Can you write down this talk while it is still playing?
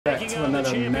Back to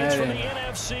another Madden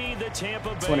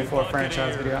 24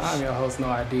 franchise video. I'm your host, No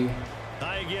ID.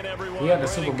 We had the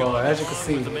Super Bowl. As you can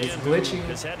see, it's glitchy.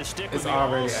 It's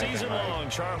already acting like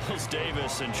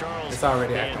it's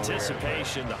already acting weird.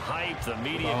 The hype, the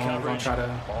media coverage,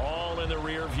 all in the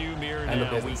rear view mirror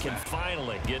now. We can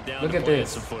finally get down to playing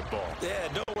some football. Yeah,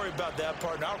 don't worry about that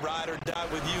part. I'll ride or die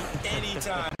with you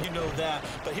anytime. You know that.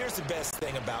 But here's the best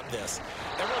thing about this.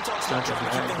 Everyone talks about trying to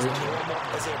keep things normal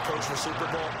as they approach the Super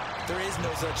Bowl. There is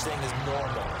no such thing as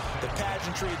normal. The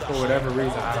pageantry, the for whatever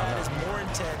reason, all of that is more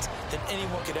intense than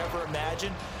anyone could ever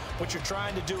imagine. What you're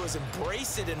trying to do is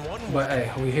embrace it in one way. But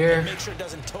hey, we here. Make sure it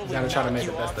doesn't totally gotta try to make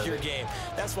the best off of your it. game.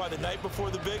 That's why the night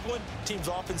before the big one, teams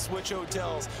often switch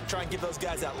hotels, try and give those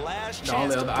guys that last The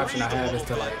chance only other option I have is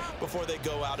to before they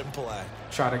go out and play.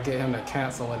 Try to get him to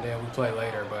cancel and then we play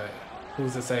later. But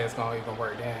who's to say it's gonna even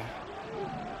work then?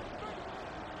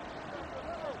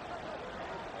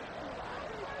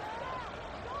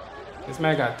 This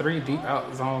man got 3 deep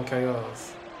out zone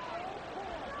KOs.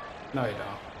 No, he don't.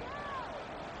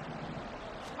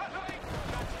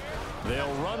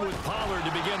 They'll run with Pollard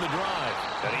to begin the drive.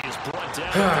 And he is brought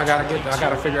down. I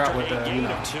gotta figure out what the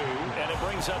and it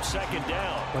brings up second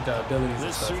down. What the abilities This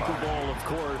and stuff Super are. Bowl, of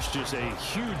course, just a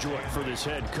huge one for this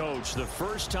head coach. The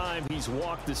first time he's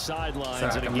walked the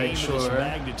sidelines in a game of this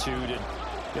magnitude. And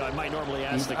you know, I might normally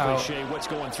ask the cliche, what's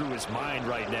going through his mind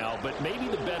right now? But maybe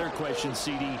the better question,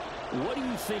 CD, what do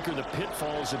you think are the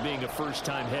pitfalls of being a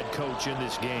first-time head coach in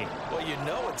this game? Well, you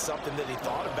know it's something that he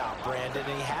thought about, Brandon,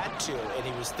 and he had to. And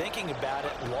he was thinking about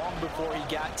it long before he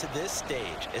got to this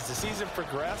stage. As the season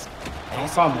progressed,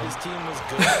 his team was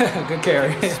good. Good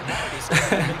carry. Right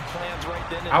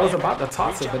I was about to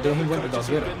toss it, but then he went to go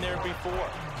get him.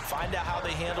 Find out how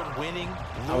they handled winning.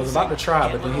 I was about to try,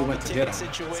 but then he went to get him.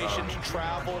 Situations,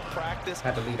 travel, practice,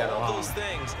 had to leave that alone. All those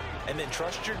things, and then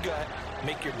trust your gut,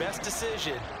 make your best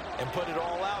decision, and put it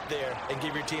all out there, and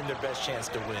give your team their best chance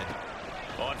to win.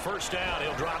 On first down,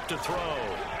 he'll drop to throw.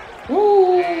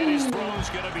 Woo. And his throw's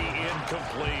going to be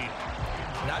incomplete.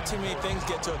 Not too many things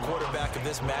get to a quarterback of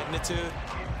this magnitude,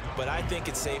 but I think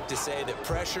it's safe to say that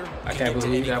pressure. I can't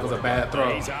believe that was a bad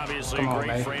throw. He's obviously a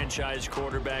great franchise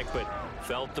quarterback, but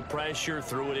felt the pressure,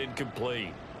 threw it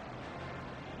incomplete.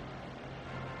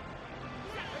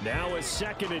 Now a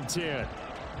 2nd and 10.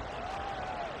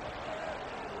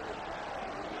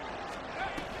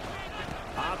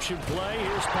 Option play,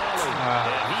 here's Pollard.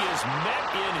 And he is met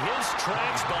in his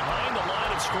tracks behind the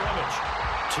line of scrimmage.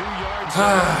 2 yards.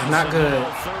 Not good.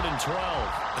 3rd and 12.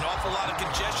 An awful lot of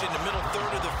congestion in the middle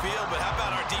third of the field, but how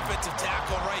about our defensive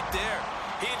tackle right there?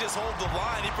 He didn't just hold the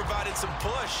line, he provided some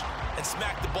push and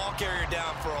smacked the ball carrier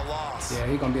down for a loss. Yeah,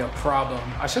 he's going to be a problem.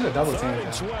 I should have double teamed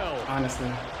him,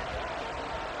 honestly.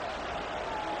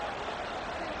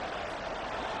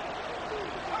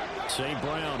 St.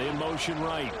 Brown in motion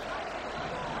right.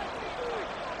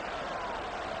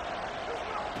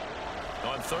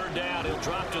 On 3rd down, he'll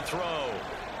drop to throw.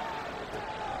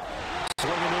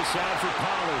 Swinging this out for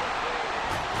Pollard.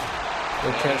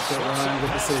 Good catch, good run,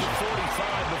 good decision.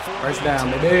 First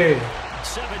down, baby.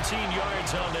 17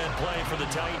 yards on that play for the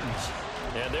Titans.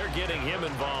 And they're getting him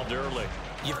involved early.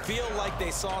 You feel like they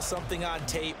saw something on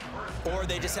tape, or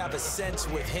they just have a sense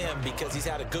with him because he's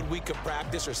had a good week of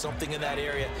practice or something in that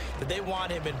area that they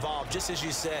want him involved. Just as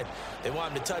you said, they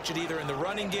want him to touch it either in the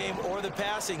running game or the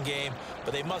passing game,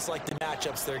 but they must like the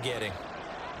matchups they're getting.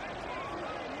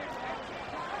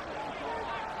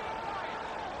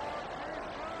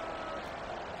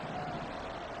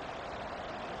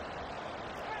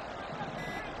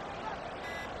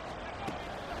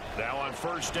 Now on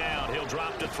first down, he'll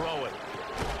drop to throw it.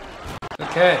 Good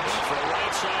catch. For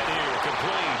right side here,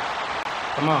 complete.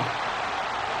 Come on.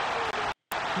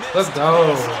 Let's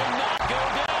go.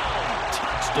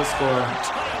 Good score.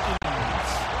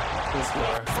 Good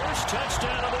score. First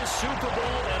touchdown of the Super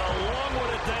Bowl and a long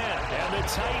one at that. And the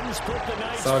Titans put the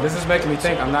Knights. So this is making me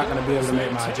think I'm not going to be able to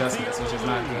make my adjustments, which is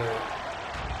not good.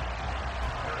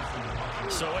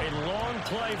 So a long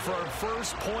play for our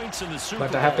first points in the Super Bowl.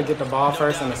 But to have to get the ball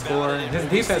first and the score, his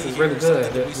defense is really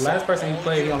good. The last person he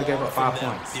played, he only gave up 5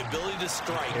 points. The ability to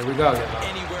strike Here we go,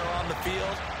 anywhere on the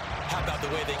field. How about the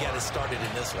way they got it started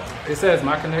in this one? It says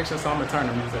my connection, so I'm going to turn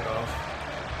the music off.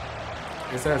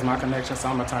 It says my connection, so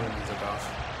I'm going to turn the music off.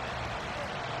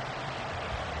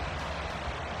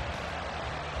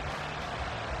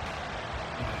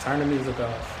 Turn the music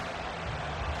off.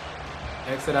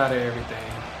 Exit out of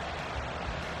everything.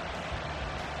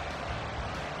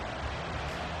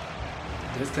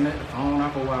 Disconnect the phone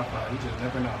off of Wi-Fi. You just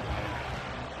never know, man.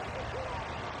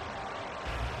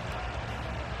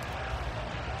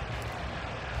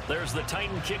 There's the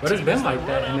Titan kick. But it's been like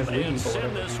that in this league for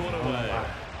whatever.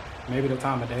 Maybe the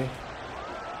time of day.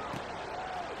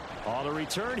 On the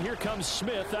return, here comes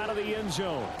Smith out of the end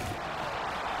zone.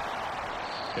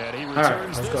 And he Alright,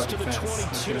 returns let's go this to the defense. 22.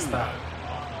 Let's get a stop.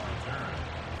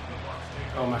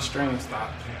 Oh, my stream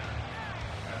stopped.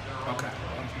 Okay.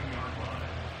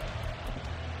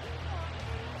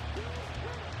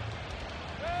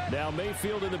 Now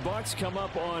Mayfield and the Bucs come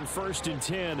up on 1st and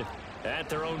 10 at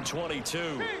their own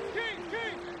 22.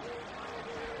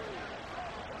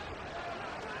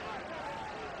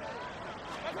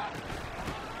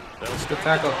 Good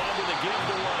tackle. And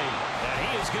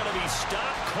he is going to be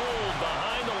stopped cold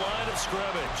behind the line of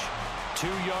scrimmage. 2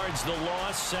 yards the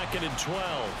loss, 2nd and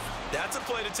 12. That's a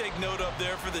play to take note of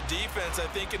there for the defense. I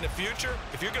think in the future,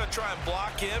 if you're going to try and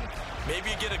block him, maybe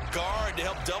you get a guard to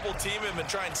help double team him and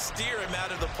try and steer him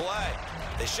out of the play.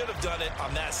 They should have done it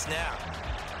on that snap.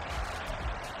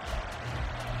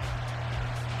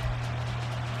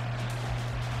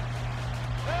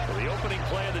 Well, the opening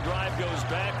play of the drive goes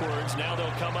backwards. Now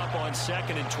they'll come up on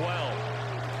 2nd and 12.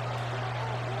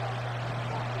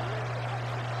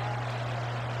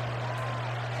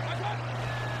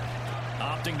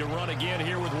 Opting to run again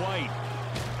here with White.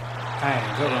 Hey,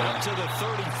 good one. Up to the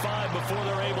 35 before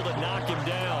they're able to knock him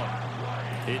down.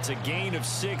 It's a gain of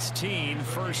 16,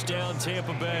 1st down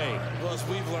Tampa Bay. Well, as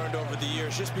we've learned over the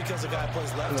years, just because a guy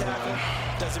plays left tackle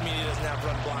doesn't mean he doesn't have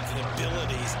run blocking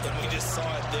abilities. And we just saw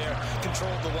it there.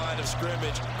 Controlled the line of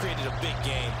scrimmage, created a big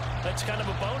gain. That's kind of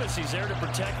a bonus. He's there to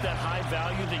protect that high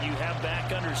value that you have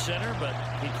back under center, but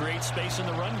he creates space in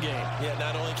the run game. Yeah,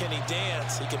 not only can he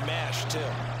dance, he can mash too.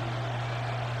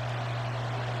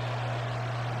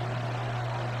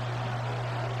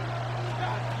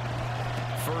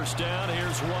 First down,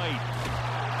 here's White.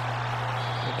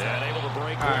 And able to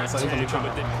break one tackle,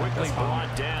 but then quickly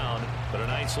brought down. But a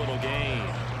nice little gain.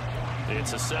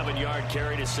 It's a 7-yard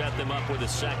carry to set them up with a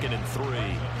 2nd and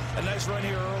 3. A nice run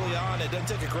here early on. It doesn't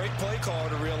take a great play caller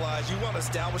to realize you want to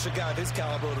establish a guy of his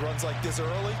caliber that runs like this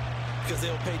early because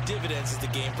they'll pay dividends as the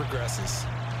game progresses.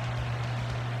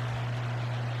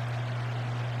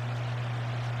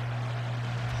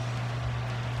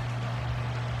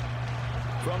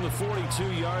 From the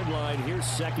 42-yard line, here's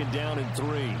 2nd down and 3.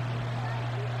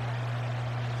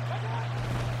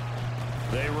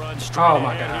 They run straight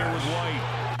ahead here with White.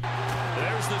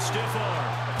 There's the stiff arm.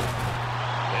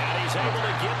 And he's able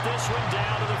to get this one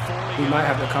down to the 40. He might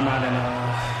have to come out and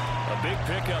a big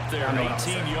pickup there,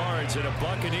 18 yards and a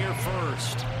Buccaneer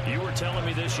first. You were telling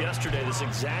me this yesterday. This is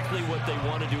exactly what they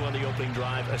want to do on the opening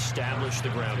drive, establish the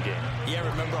ground game. Yeah,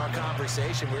 remember our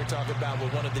conversation we were talking about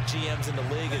with one of the GMs in the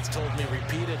league has told me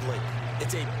repeatedly.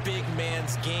 It's a big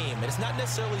man's game, and it's not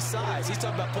necessarily size. He's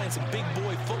talking about playing some big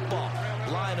boy football.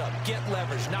 Line up, get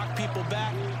leverage, knock people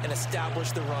back, and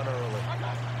establish the run early.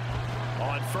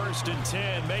 On 1st and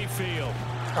 10, Mayfield.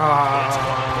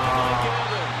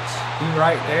 He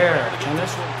right there. Get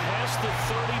this one past the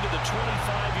 30 to the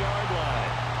 25-yard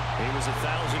line. He was a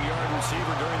 1,000-yard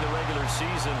receiver during the regular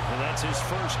season, and that's his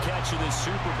first catch of this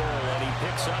Super Bowl, and he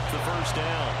picks up the 1st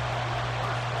down.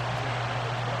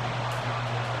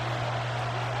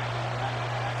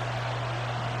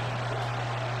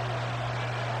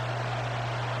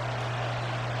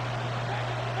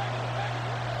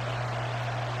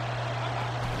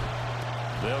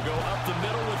 They'll go up the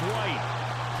middle with White.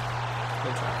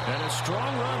 And a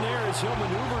strong run there as he'll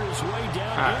maneuver his way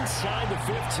down inside the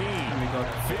 15.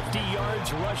 50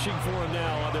 yards rushing for him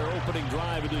now on their opening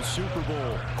drive of the Super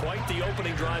Bowl. Quite the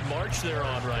opening drive march they're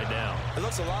on right now. It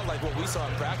looks a lot like what we saw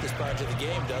in practice prior to the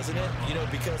game, doesn't it? You know,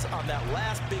 because on that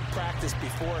last big practice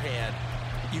beforehand,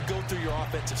 you go through your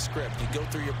offensive script, you go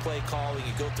through your play calling,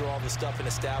 you go through all the stuff and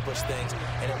establish things,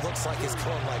 and it looks like it's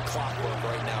going like clockwork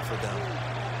right now for them.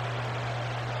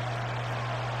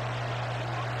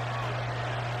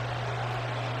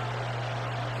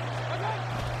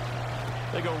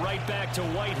 They go right back to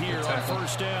White here on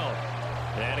 1st down.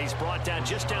 And he's brought down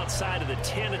just outside of the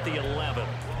 10 at the 11.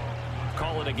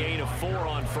 Call it a gain of 4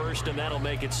 on 1st, and that'll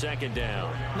make it 2nd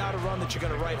down. Not a run that you're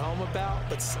going to write home about,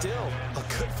 but still a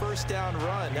good 1st down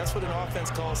run. That's what an offense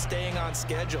calls staying on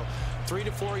schedule. 3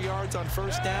 to 4 yards on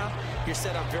 1st down, you're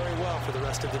set up very well for the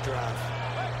rest of the drive.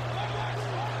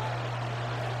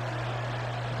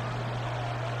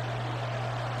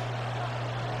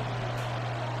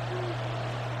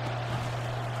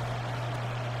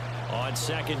 On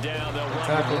 2nd down, they'll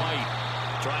run with White.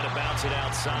 Trying to bounce it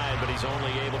outside, but he's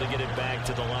only able to get it back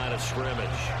to the line of scrimmage.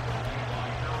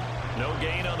 No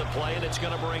gain on the play, and it's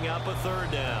going to bring up a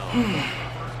 3rd down.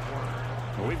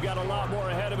 We've got a lot more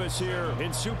ahead of us here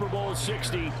in Super Bowl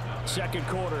 60. 2nd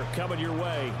quarter coming your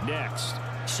way next.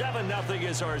 7-0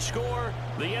 is our score.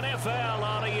 The NFL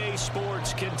on EA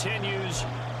Sports continues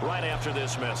right after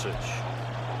this message.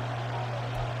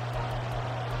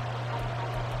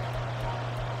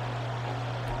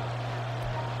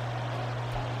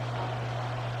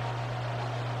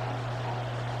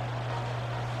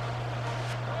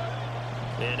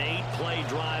 An 8-play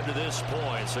drive to this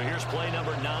point. So here's play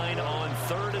number 9 on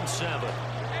 3rd and 7.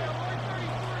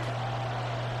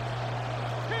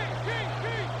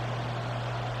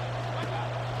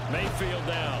 Mayfield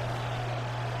down.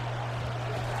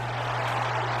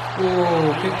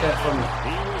 Ooh, pick that from me.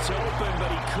 He was open, but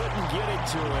he couldn't get it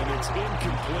to him. It's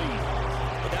incomplete.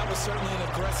 But that was certainly an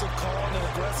aggressive call and an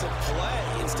aggressive play.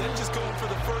 Instead of just going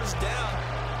for the first down,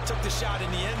 took the shot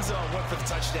in the end zone, went for the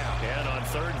touchdown. And on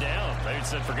 3rd down, they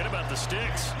said, forget about the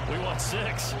sticks. We want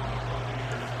 6.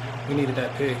 We needed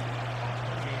that pick.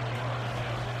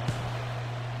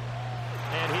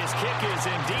 And his kick is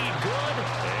indeed good.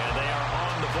 And they are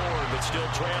on the board, but still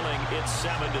trailing. It's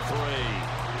 7-3.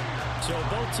 So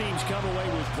both teams come away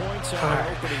with points on their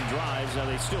opening drives. Now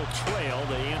they still trail.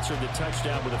 They answered the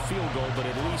touchdown with a field goal, but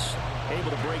at least able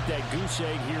to break that goose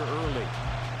egg here early.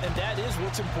 And that is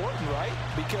what's important, right?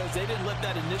 Because they didn't let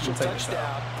that initial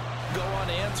touchdown go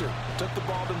unanswered. Took the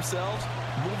ball themselves,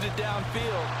 moved it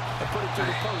downfield, and put it through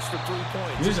the post for 3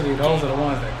 points. Usually those are the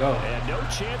ones that go. And no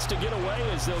chance to get away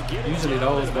as they'll get it. Usually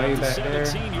those way back there are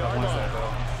the 17-yard ones that line. go.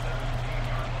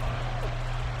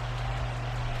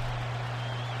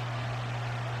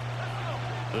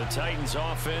 The Titans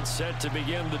offense set to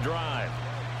begin the drive.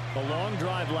 A long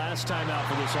drive last time out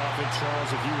for this offense, Charles.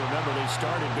 If you remember, they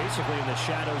started basically in the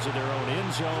shadows of their own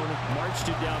end zone, marched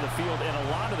it down the field, and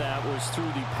a lot of that was through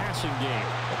the passing game.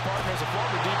 The partners, a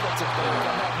former defensive player,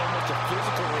 don't have no much a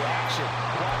physical reaction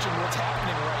watching what's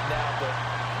happening right now, but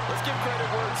let's give credit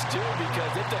where it's due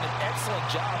because they've done an excellent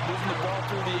job moving the ball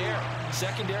through the air.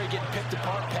 Secondary getting picked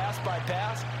apart pass by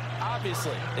pass.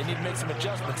 Obviously, they need to make some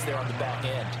adjustments there on the back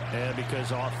end. And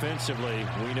because offensively,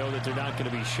 we know that they're not going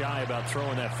to be shy about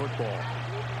throwing that football.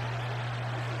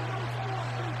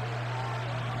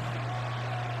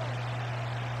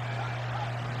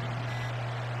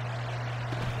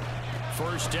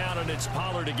 First down, and it's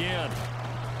Pollard again.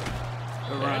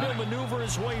 And he'll maneuver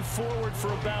his way forward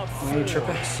for about 4.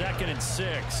 2nd and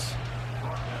 6.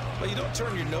 Well, you don't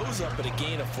turn your nose up at a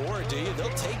gain of 4, do you? They'll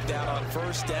take that on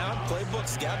first down.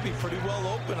 Playbook's got to be pretty well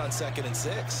open on 2nd and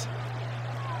 6.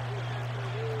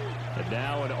 And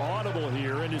now an audible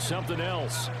here into something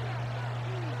else.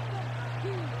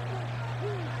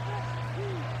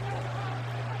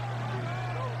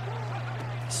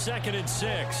 Second and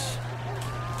 6.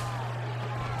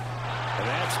 And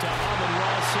that's to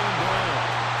Amon-Ra St. Brown.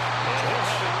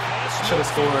 Should have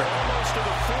scored. Almost to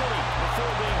the 40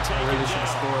 before being taken Really should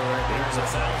have scored right there. He's a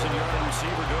 1,000-yard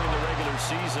receiver during the regular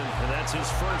season, and that's his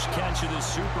first catch of the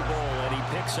Super Bowl, and he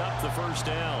picks up the first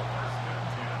down.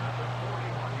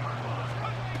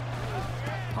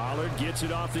 Pollard gets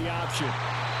it off the option.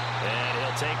 And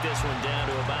he'll take this one down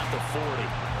to about the 40.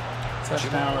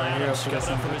 Touchdown right here. Coming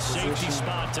up from his safety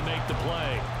spot to make the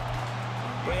play.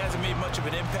 Well, he hasn't made much of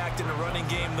an impact in the running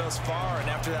game thus far, and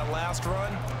after that last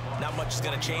run, not much is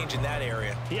going to change in that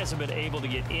area. He hasn't been able to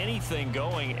get anything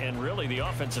going, and really the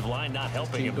offensive line not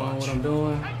helping him much. What I'm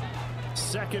doing.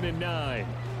 2nd and 9.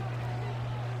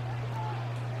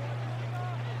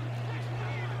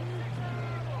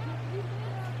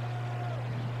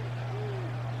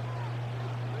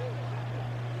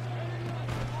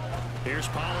 Here's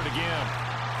Pollard again.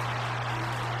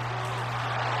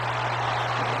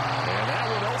 And that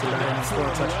would open up for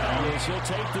him well as he'll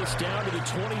take this down to the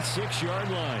 26-yard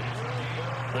line.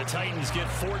 The Titans get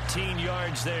 14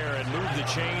 yards there and move the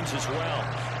chains as well.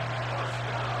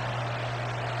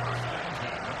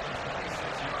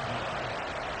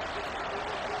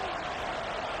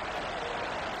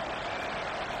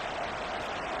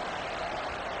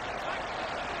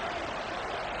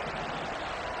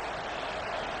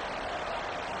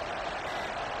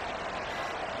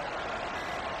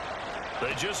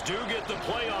 They just do get the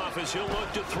playoff as he'll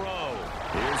look to throw.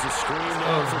 Here's a screen.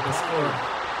 Oh, it's a good score.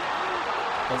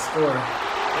 Let's score. All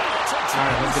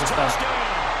right, let's get a stop.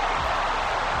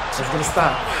 Let's get a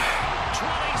stop.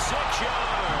 26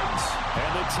 yards.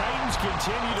 And the Titans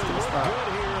continue to look good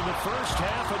here in the first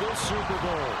half of this Super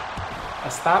Bowl.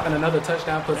 A stop and another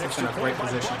touchdown puts us in a great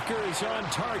position. Butker is on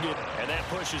target, and that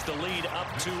pushes the lead up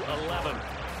to 11.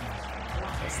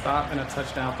 A stop and a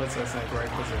touchdown puts us in a great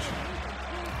position.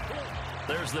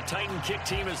 There's the Titan kick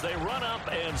team as they run up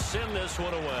and send this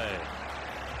one away.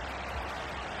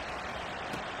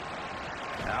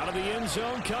 Out of the end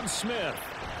zone comes Smith.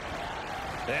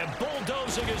 And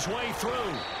bulldozing his way through.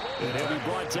 And he'll be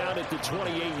brought down at the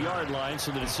 28-yard line,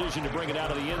 so the decision to bring it out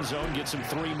of the end zone gets him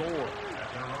 3 more.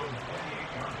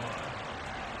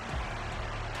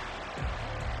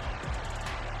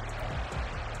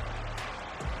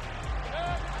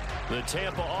 The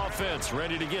Tampa offense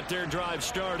ready to get their drive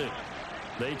started.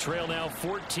 They trail now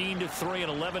 14-3, an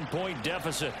 11-point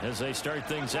deficit as they start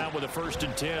things out with a 1st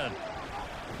and 10.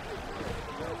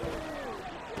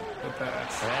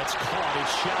 That's caught.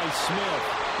 It's Shi Smith.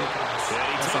 And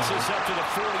he takes us up to the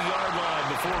 40-yard line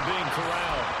before being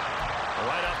corralled.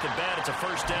 Right off the bat, it's a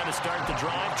 1st down to start the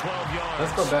drive, 12 yards.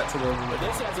 Let's go back to the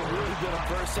This hasn't really been a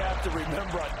first half to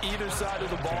remember on either side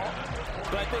of the ball.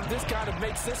 But I think this kind of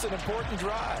makes this an important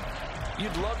drive.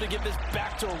 You'd love to get this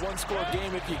back to a 1-score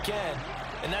game if you can.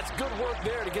 And that's good work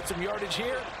there to get some yardage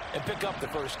here and pick up the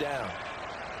 1st down.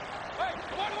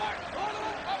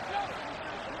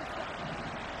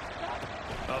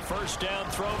 A 1st down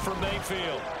throw from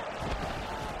Mayfield.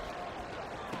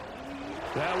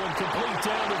 That one complete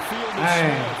down the field to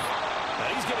Smith. Now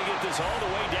he's going to get this all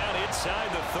the way down inside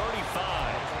the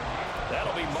 35.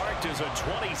 That'll be marked as a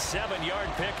 27-yard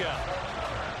pickup.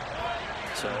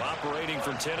 So operating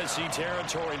from Tennessee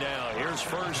territory now. Here's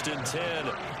 1st and 10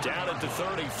 down at the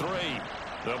 33.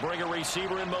 They'll bring a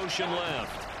receiver in motion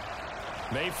left.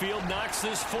 Mayfield knocks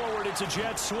this forward. It's a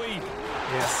jet sweep.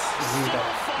 Yes.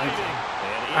 Still fighting.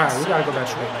 All right, we got to go back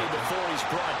to that. Before he's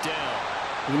brought down.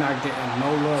 We're not getting no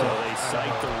love. So they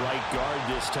cite the right guard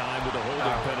this time with a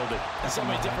holding penalty. There's so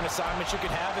many different assignments you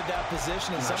could have at that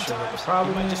position, and sometimes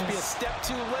you might just be a step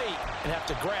too late and have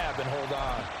to grab and hold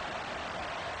on.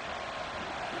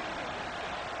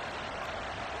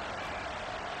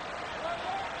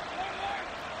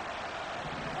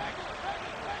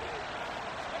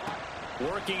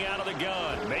 Working out of the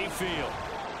gun, Mayfield.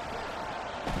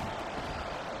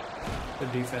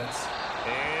 Good defense.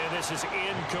 And this is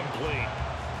incomplete.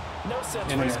 No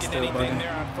sense risking anything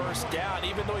there on 1st down,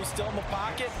 even though he's still in the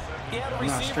pocket. He had a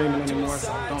receiver out to his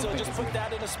side, so just put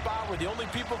that in a spot where the only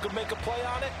people who can make a play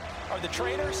on it are the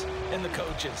trainers and the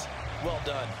coaches. Well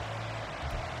done.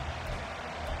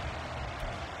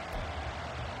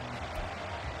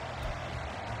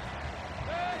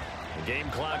 The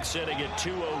game clock setting at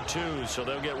 2:02, so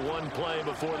they'll get 1 play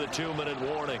before the 2-minute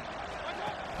warning.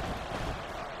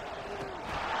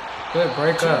 Good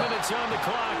break 2 up. minutes on the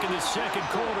clock in the 2nd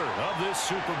quarter of this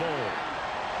Super Bowl.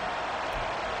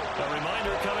 A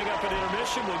reminder coming up at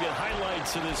intermission, we'll get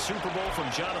highlights of this Super Bowl from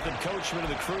Jonathan Coachman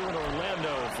and the crew in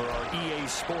Orlando for our EA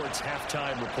Sports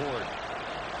halftime report.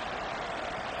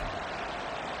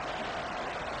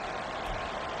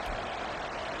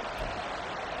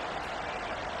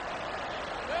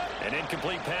 An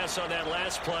incomplete pass on that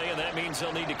last play, and that means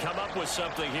they'll need to come up with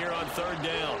something here on 3rd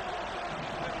down.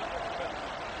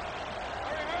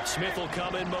 Smith will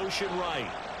come in motion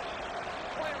right.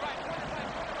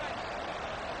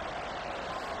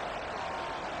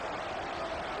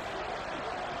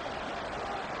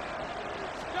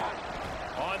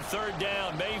 On 3rd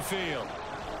down, Mayfield.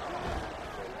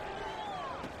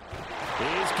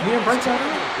 That's complete.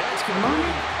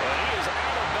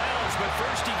 But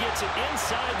first he gets it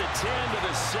inside the 10 to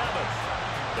the 7.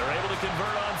 They're able to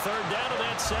convert on 3rd down, and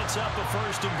that sets up a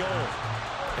 1st and goal.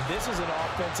 And this is an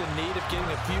offense in need of getting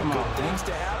a few good things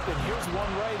to happen. Here's one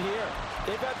right here.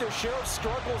 They've had their share of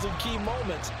struggles in key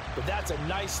moments, but that's a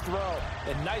nice throw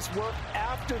and nice work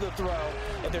after the throw.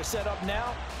 And they're set up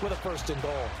now with a 1st and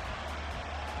goal.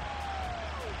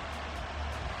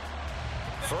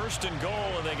 1st and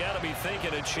goal, and they got to be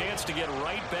thinking a chance to get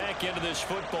right back into this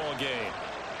football game.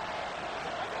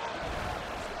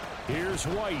 Here's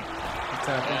White.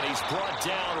 And he's brought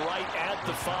down right at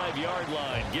the 5-yard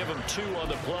line. Give him 2 on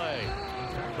the play.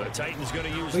 The Titans going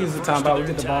to use the time about we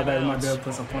get the ball back. We might be able to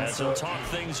put some points up. Talk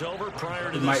things over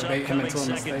prior to this upcoming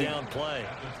 2nd down play.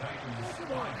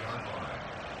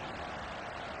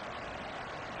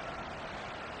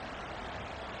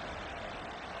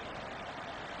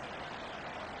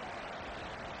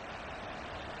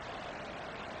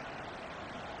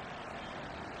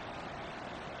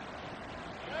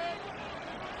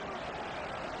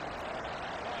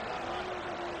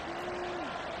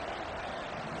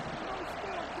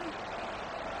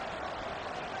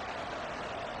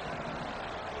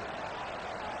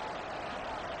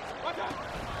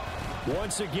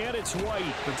 Once again, it's White.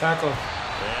 The tackle.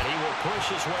 And he will push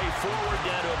his way forward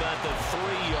down to about the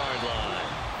 3-yard line.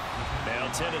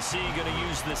 Now Tennessee going to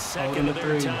use the 2nd of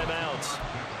their timeouts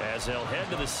as they'll head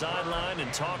to the sideline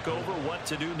and talk over what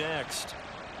to do next.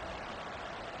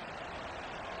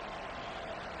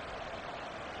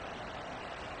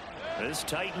 This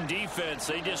Titan defense,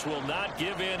 they just will not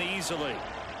give in easily.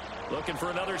 Looking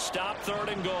for another stop,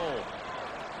 3rd and goal.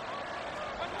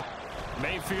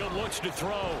 Mayfield looks to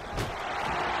throw.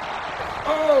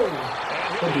 Oh!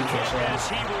 And he'll be as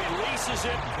he releases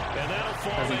it, and that'll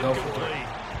fall incomplete.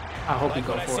 I hope he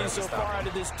go for it. What I see so far out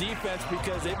of this defense,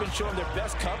 because they've been showing their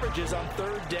best coverages on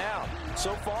 3rd down.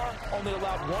 So far, only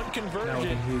allowed 1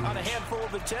 conversion on a handful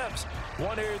of attempts.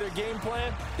 One area of their game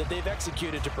plan that they've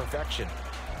executed to perfection.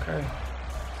 Okay.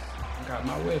 I got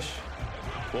my wish.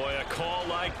 Boy, a call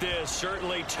like this,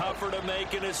 certainly tougher to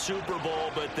make in a Super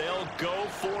Bowl, but they'll go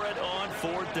for it on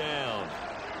 4th down.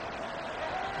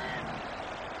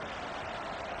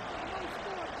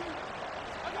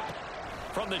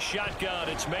 From the shotgun,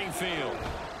 it's Mayfield.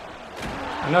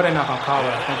 I know they're not going to call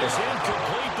it. I think it's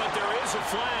incomplete, but there is a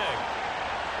flag.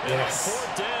 Yes.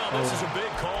 And on 4th down, this is a big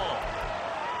call.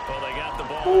 Well, they got the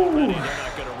ball already. They're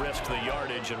not going to risk the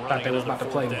yardage and running another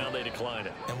 4th down. They declined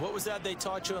it. And what was that they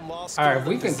taught you in law school? All right, if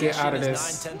we can get out of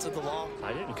this. 9/10 of the law.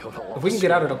 I didn't go to law. If we can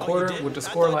get out of the quarter with the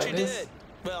score like this,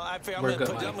 well, I'm going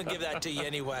to give that to you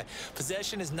anyway.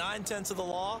 Possession is 9/10 of the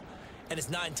law. And it's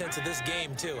 9/10 of this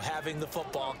game, too. Having the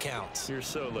football counts. You're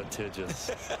so litigious.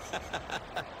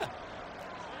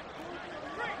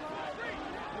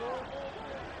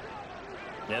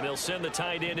 And they'll send the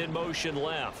tight end in motion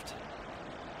left.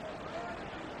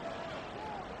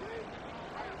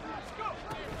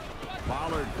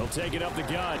 Pollard, he'll take it up the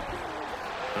gut.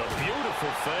 A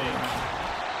beautiful fake.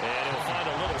 And he'll find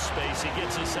a little space. He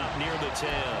gets us up near the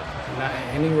 10. Not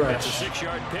any rush. It's a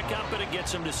 6-yard pickup, but it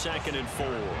gets him to 2nd and 4.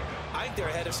 I think they're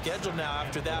ahead of schedule now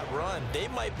after that run. They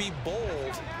might be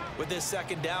bold with this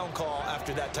 2nd down call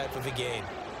after that type of a game.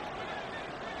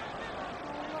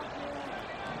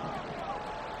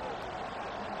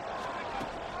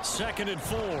 Second and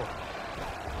 4. Looking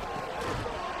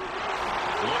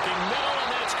middle,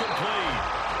 and that's complete.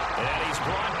 And he's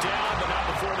brought down, but not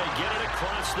before they get it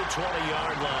across the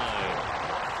 20-yard line.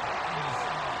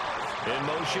 In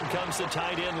motion comes the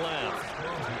tight end left.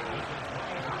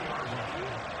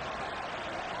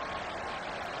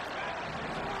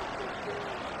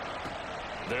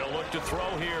 They'll look to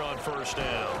throw here on 1st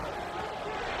down.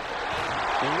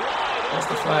 What's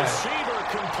the flag? Receiver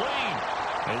complete.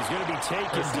 And he's going to be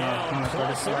taken down.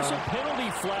 Plus, there's a penalty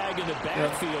flag in the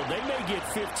backfield. They may get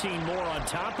 15 more on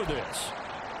top of this.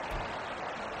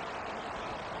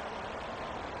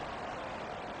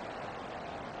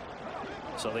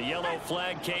 So the yellow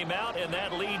flag came out, and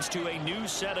that leads to a new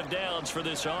set of downs for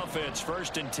this offense.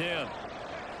 1st and 10.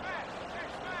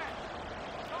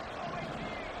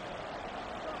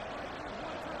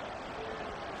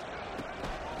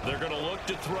 They're going to look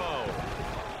to throw.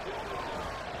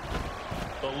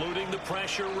 Eluding the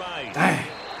pressure right. Dang.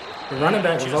 The running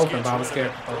back was open, but I was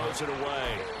scared. Throws it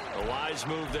away. A wise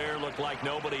move there. Looked like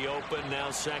nobody open. Now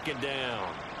 2nd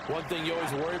down. One thing you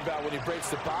always worry about when he breaks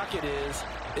the pocket is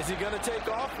he going to take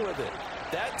off with it?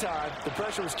 That time, the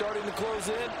pressure was starting to close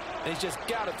in, and he's just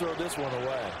got to throw this one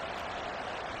away.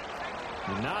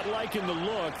 Not liking the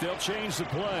look. They'll change the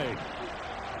play.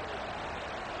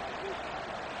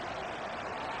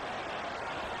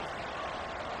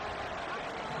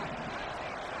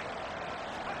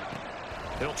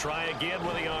 He'll try again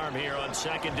with the arm here on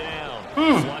 2nd down.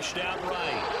 Flushed out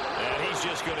right. And he's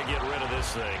just going to get rid of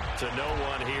this thing. To no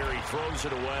one here. He throws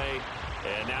it away.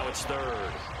 And now it's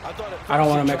 3rd. I don't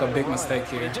want to make a big mistake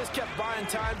here. He just kept buying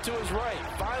time to his right.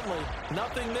 Finally,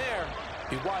 nothing there.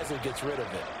 He wisely gets rid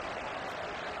of it.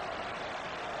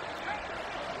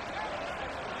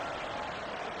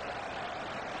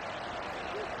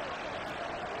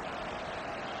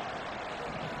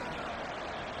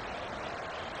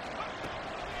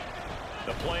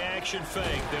 The play action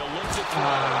fake. They'll look to throw.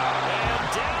 And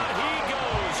down he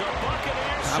goes. A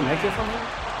Buccaneers. Can I make it from here?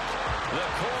 The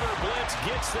corner blitz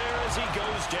gets there as he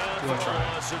goes down for a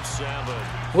loss of 7.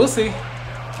 We'll see.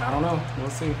 I don't know. We'll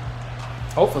see.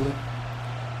 Hopefully.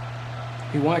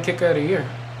 He won kicker of the year.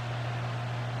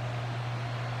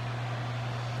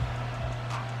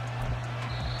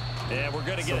 And we're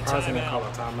going to get a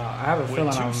timeout. I have a feeling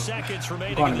With 2 I'm seconds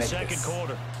remaining going in to the make second this.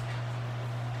 quarter.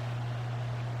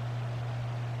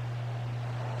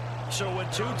 So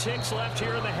with 2 ticks left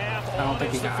here in the half, on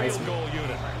is the field goal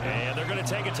unit. And they're going to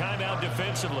take a timeout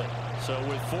defensively. So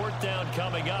with 4th down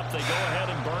coming up, they go ahead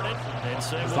and burn it and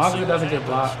say, as long as it doesn't get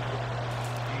blocked,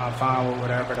 I'm fine with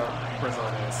whatever the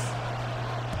result is.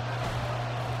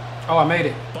 Oh, I made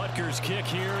it. Butker's kick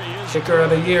here is kicker of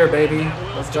the year, baby.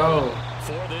 Let's go.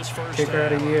 For this first kicker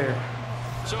down. of the year.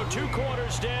 So 2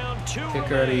 quarters down, 2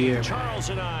 kicker of the year. Charles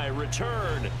and I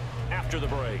return after the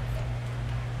break.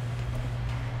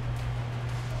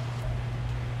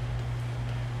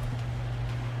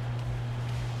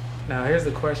 Now here's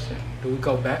the question: do we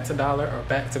go back to dollar or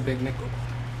back to big nickel?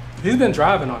 He's been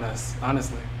driving on us,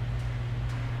 honestly.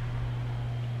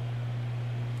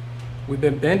 We've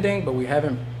been bending, but we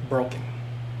haven't broken.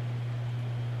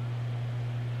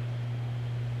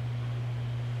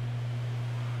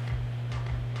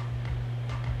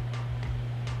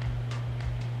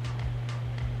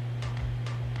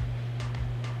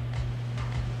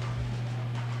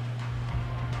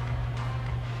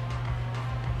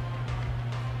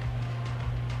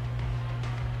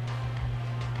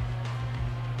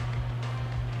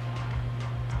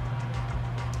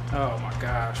 Oh my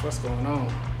gosh, what's going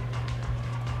on?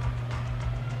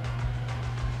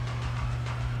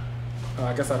 Oh,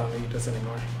 I guess I don't need this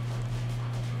anymore.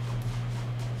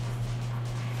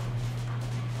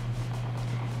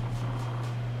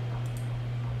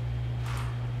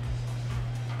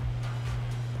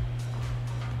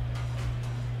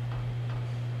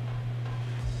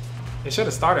 It should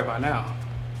have started by now.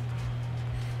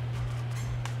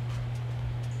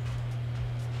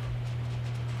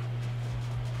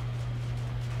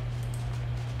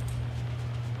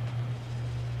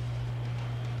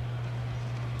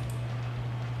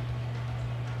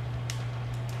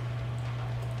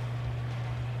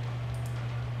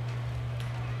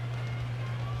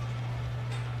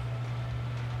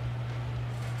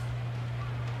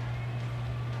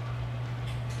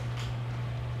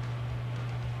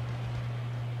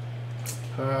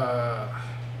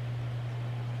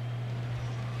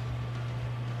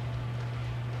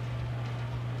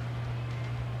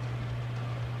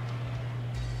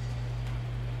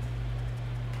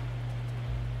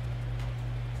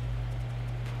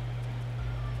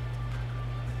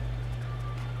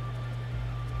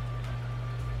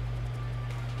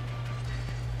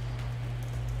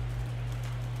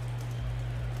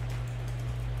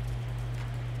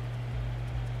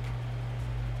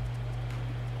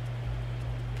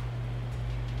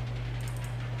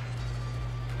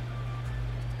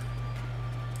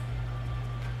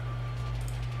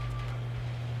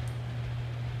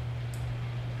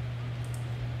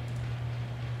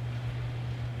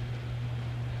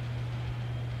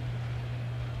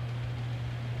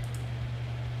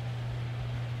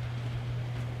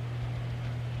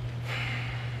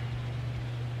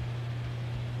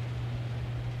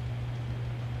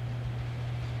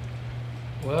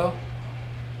 Well,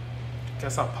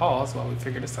 guess I'll pause while we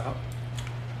figure this out.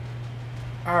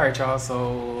 Alright, y'all,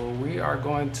 so we are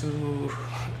going to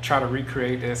try to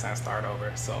recreate this and start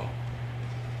over. So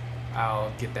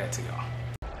I'll get that to y'all.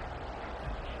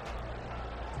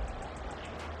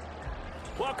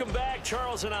 Welcome back,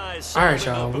 Charles and I. Alright,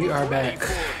 y'all, we are back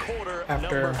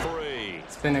after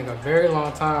spending a very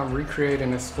long time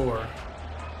recreating this score.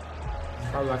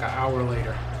 Probably like an hour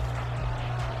later.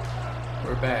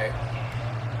 We're back.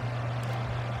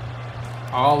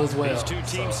 All is well. These two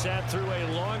teams sat through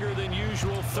a longer than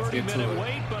usual 30-minute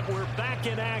wait, but we're back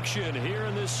in action here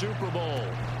in this Super Bowl.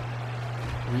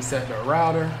 Reset the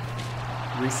router.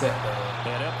 Reset the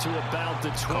and up to about the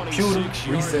 26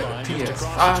 computer. Reset line, the PS5.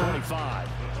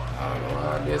 I don't know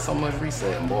why I did so much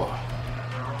resetting, boy.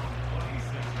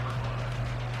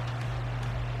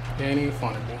 It ain't even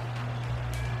funny, boy.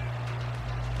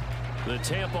 The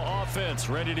Tampa offense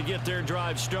ready to get their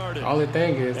drive started. The only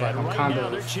thing is, like, I'm right kind now,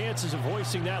 of their chances of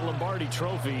hoisting that Lombardi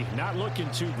trophy not looking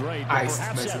too great. But iced,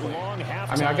 perhaps basically. That long halftime,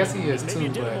 I mean, I guess he is too,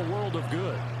 did but him a world of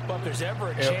good. But if there's ever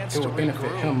a chance it would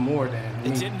benefit him more than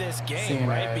me. It's in this game,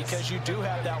 right? Because you do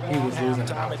have that long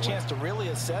halftime, a chance to really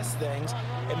assess things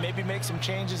and maybe make some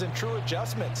changes and true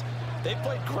adjustments. They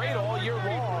played great all year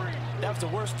long. That was the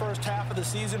worst first half of the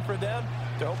season for them.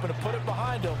 They're hoping to put it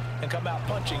behind them and come out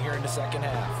punching here in the second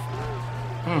half.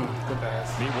 Good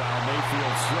pass. Meanwhile,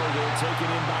 Mayfield slow taken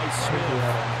in by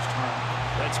Smith.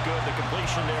 That's good. The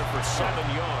completion there for 7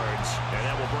 yards, and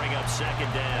that will bring up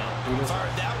second down.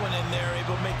 Fired that one in there,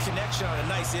 able to make connection on a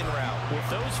nice in route. With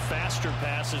those faster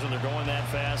passes and they're going that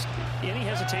fast, any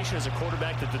hesitation as a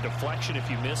quarterback that the deflection, if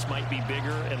you miss, might be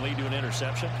bigger and lead to an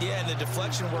interception? Yeah, and the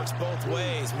deflection works both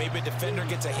ways. Maybe a defender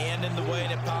gets a hand in the way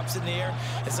and it pops in the air,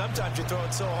 and sometimes you throw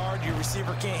it so hard your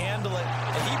receiver can't handle it,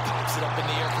 and he pops it up in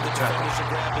the air for the defenders to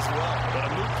grab as well. But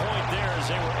a moot point there as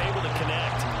they were able to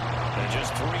connect. And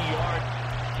just 3 yards.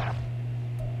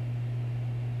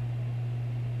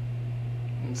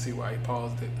 Let's see why he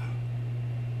paused it.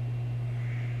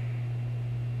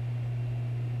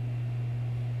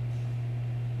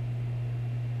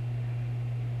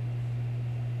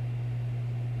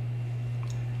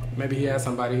 Maybe he had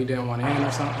somebody he didn't want in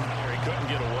or something. He couldn't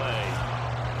get away.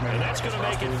 Maybe and that's going to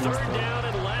make it third down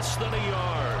and less than a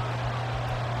yard.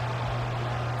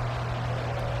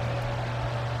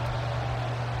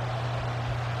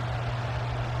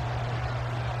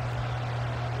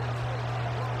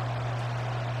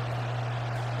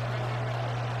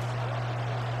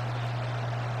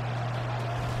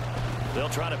 They'll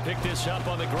try to pick this up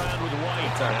on the ground with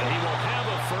White. And he will have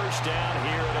a first down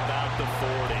here at about the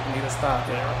 40. Need to stop.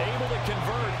 They're able to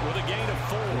convert with a gain of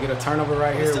 4. We get a turnover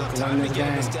right here. We can win this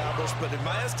game. Established, but in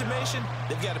my estimation,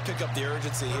 they've got to pick up the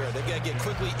urgency here. They've got to get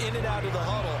quickly in and out of the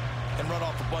huddle and run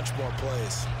off a bunch more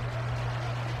plays.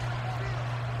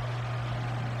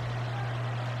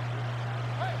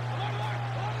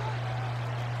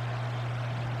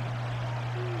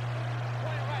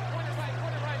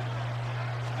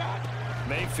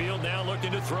 Mayfield now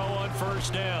looking to throw on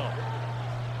first down.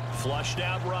 Flushed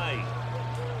out right.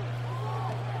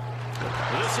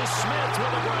 This is Smith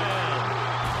with the ground.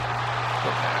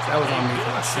 That was on me.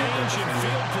 Good change in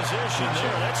field position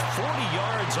there. That's 40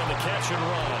 yards on the catch and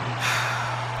run.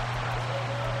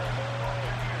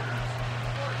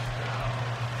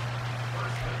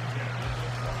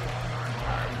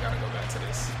 All right, we got to go back to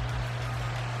this.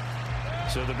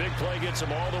 So the big play gets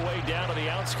him all the way down to the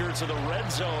outskirts of the red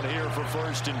zone here for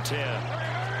 1st and 10.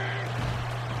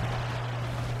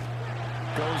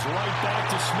 Goes right back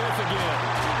to Smith again.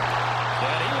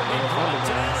 And he will be brought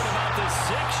down at about the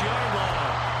 6-yard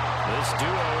line. This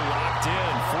duo locked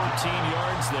in, 14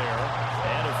 yards there,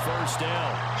 and a first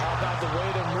down. How about the way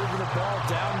they're moving the ball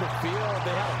down the field?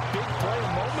 They had a big play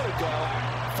a moment ago.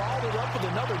 Followed it up with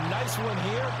another nice one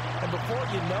here. And before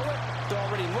you know it, they're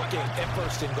already looking at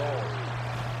 1st and goal.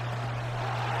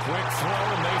 Quick throw,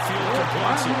 and Mayfield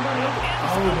completes it.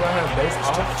 Oh, do I have base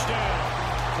off? Touchdown.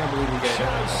 Can't believe we get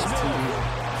that.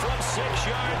 From 6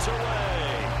 yards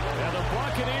away. And the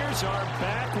Buccaneers are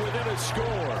back within a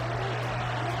score.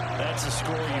 That's a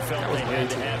score you felt they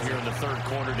had to have here in the 3rd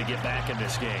quarter to get back in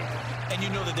this game. And you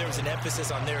know that there's an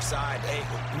emphasis on their side. Hey,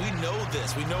 we know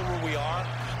this. We know where we are.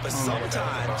 But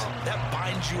sometimes that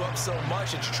binds you up so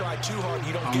much that you try too hard,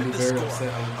 you don't get the score.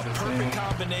 A perfect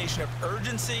combination of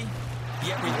urgency,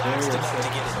 yet relaxed enough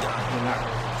to get it done.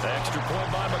 The extra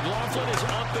point by McLaughlin is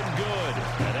up and good.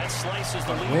 And that slices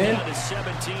the lead down to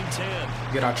 17-10.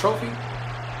 Get our trophy.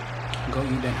 Go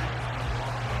eat that.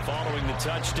 Following the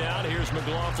touchdown, here's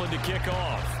McLaughlin to kick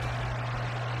off.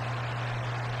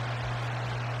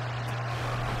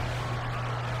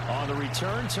 On the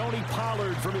return, Tony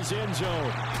Pollard from his end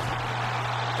zone.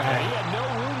 And he had no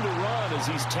room to run as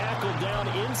he's tackled down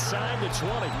inside the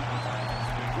 20.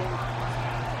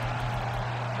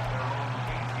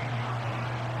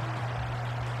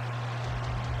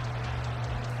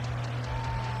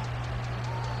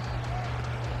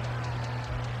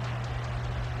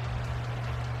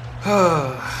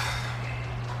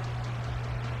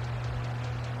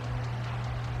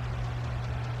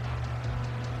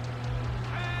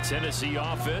 Tennessee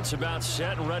offense about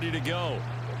set and ready to go.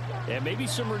 And maybe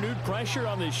some renewed pressure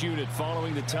on this unit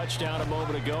following the touchdown a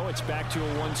moment ago. It's back to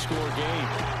a 1-score game.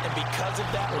 And because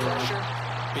of that pressure,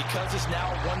 because it's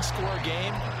now a 1-score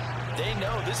game, they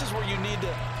know this is where you need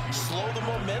to slow the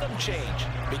momentum change.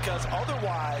 Because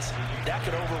otherwise, that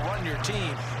could overrun your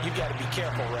team. You've got to be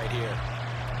careful right here.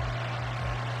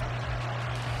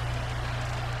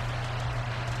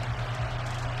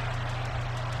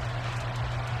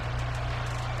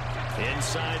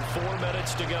 Inside 4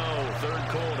 minutes to go, 3rd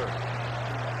quarter.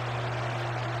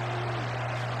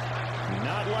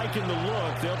 Not liking the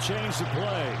look. They'll change the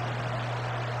play.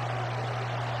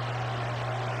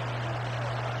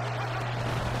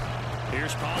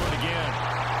 Here's Pollard again.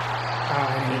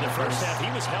 In the first half, he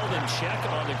was held in check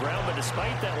on the ground, but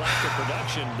despite that lack of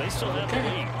production, they still have the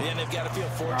lead. And they've got to feel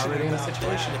fortunate about that.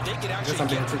 If they can actually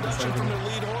get production from their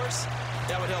lead horse,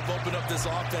 that would help open up this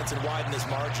offense and widen this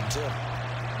margin, too.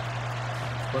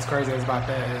 What's crazy about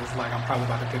that is, like, I'm probably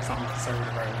about to pick something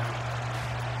conservative right now.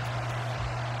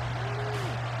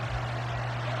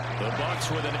 The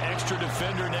Bucs with an extra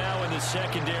defender now in the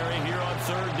secondary here on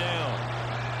 3rd down.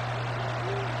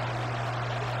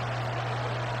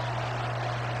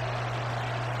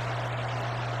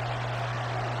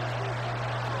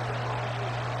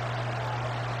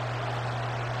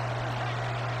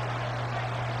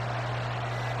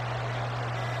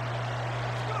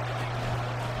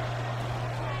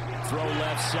 Throw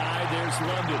left side, there's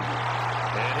London.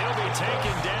 And he'll be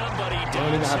taken down, but he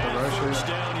does have first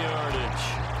down yardage.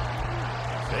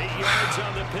 8 yards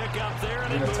on the pickup there,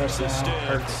 and it moves the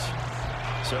sticks.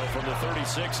 So from the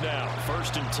 36 now,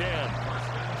 1st and 10.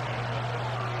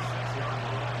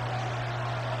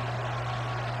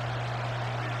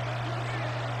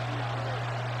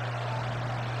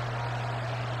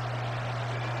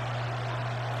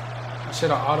 I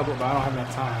should have audible, but I don't have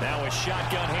enough time. Now a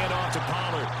shotgun handoff to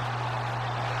Pollard.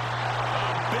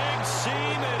 Big seam,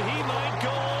 and he might go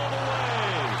all the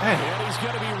way. Hey. And he's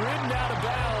going to be ridden out of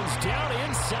bounds down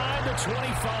inside the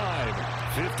 25.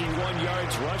 51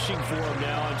 yards rushing for him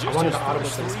now. And just I wanted to auto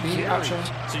the speed option.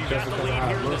 So you got the lead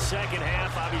here in the second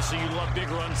half. Obviously, you love big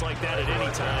runs like that at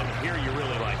any time. Here, you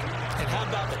really like it. And how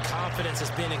about the confidence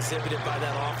that's being exhibited by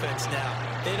that offense now?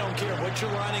 They don't care what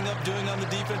you're lining up doing on the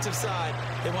defensive side.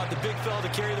 They want the big fella to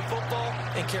carry the football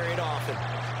and carry it often.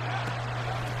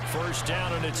 First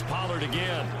down, and it's Pollard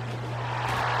again.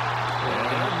 And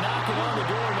they're knocking on the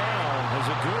door now.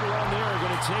 There's a good run there.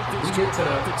 Going to take this to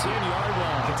the 10-yard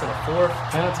line. Get to the fourth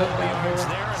and a touchdown here.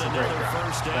 It's a great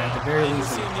first down. At the very least,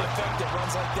 seeing the effect that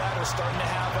runs like that are starting to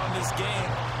have on this game.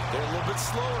 They're a little bit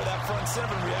slower. That front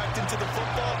seven reacting to the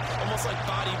football, almost like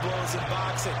body blows in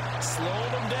boxing,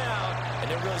 slowing them down, and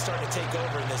they're really starting to take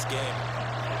over in this game.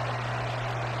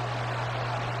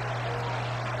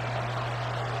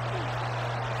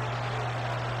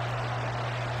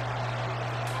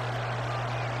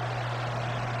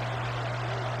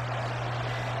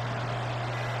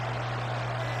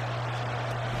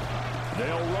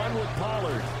 They'll run with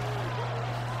Pollard.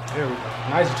 There we go.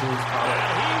 Nice juice, Pollard.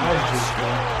 Nice juice, bro.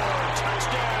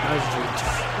 Nice juice.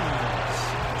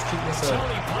 Let's keep this up.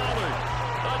 Tony Pollard,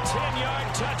 a 10-yard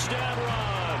touchdown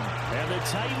run. And the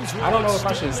Titans I don't know if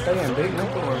I should stay in big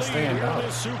nickel or stay in dollar,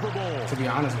 Super Bowl. to be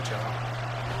honest with y'all.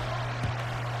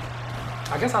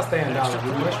 I guess I'll stay in dollar.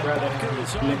 We'd much rather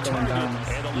have nickel and diamonds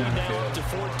in the field.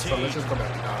 So let's just go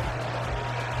back to dollar.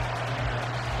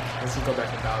 Let's just go back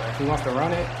to dollar. If he wants to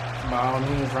run it, by all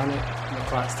means, run it. The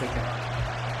clock's ticking.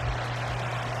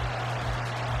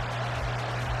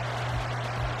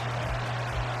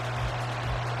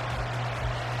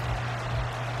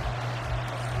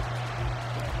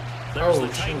 There's the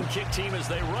Titan kick team as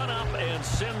they run up and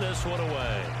send this one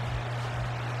away.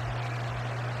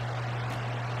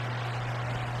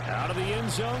 Out of the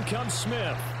end zone comes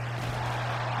Smith.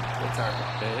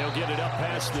 And he'll get it up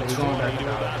past the 20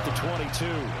 to about the 22.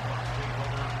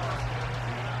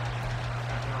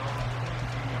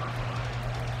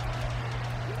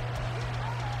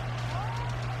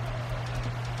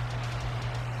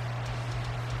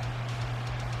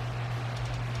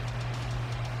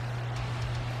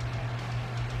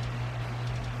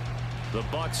 The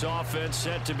Bucs offense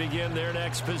set to begin their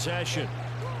next possession.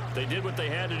 They did what they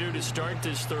had to do to start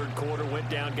this third quarter. Went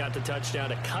down, got the touchdown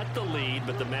to cut the lead,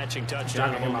 but the matching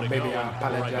touchdown a moment ago.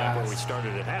 Right back where we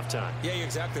started at halftime. Yeah, you're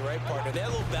exactly right, partner. They had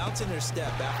a little bounce in their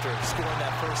step after scoring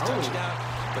that first touchdown,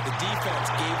 but the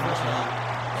defense gave one up.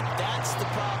 And that's the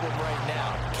problem right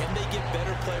now. Can they get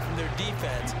better play from their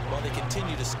defense while they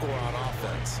continue to score on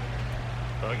offense?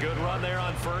 A good run there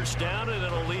on first down, and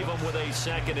it'll leave them with a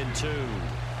 2nd and 2.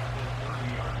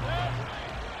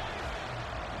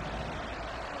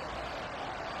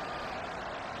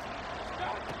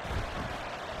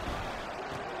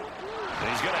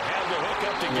 He's going to have the hook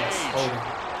up to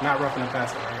Gage. Not roughing the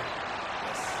passer, right?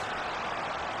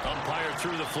 Umpire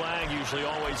through the flag usually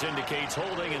always indicates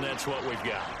holding, and that's what we've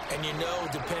got. And you know,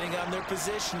 depending on their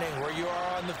positioning, where you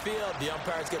are on the field, the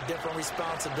umpires get different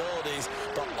responsibilities,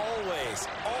 but always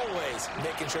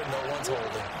making sure no one's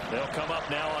holding. They'll come up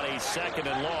now on a 2nd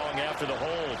and long after the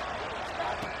hold.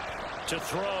 To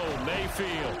throw,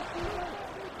 Mayfield.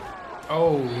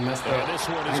 Oh, he messed up. And this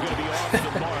one is going to be off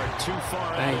the mark, too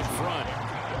far out in front.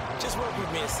 Just work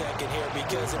with me a second here,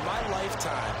 because in my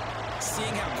lifetime,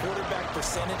 seeing how quarterback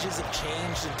percentages have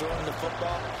changed in throwing the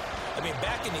football, I mean,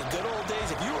 back in the good old days,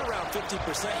 if you were around 50%,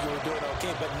 you were doing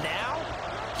okay. But now,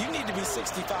 you need to be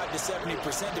 65 to 70%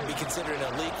 to be considered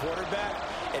an elite quarterback.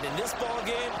 And in this ball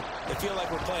game, I feel like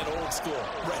we're playing old school,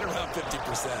 right around 50%.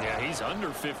 Yeah, he's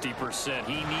under 50 %.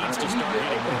 He needs to start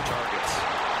hitting more targets.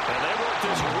 And they work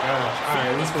this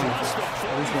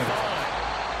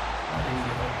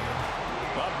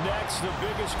Up next, the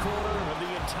biggest quarter of the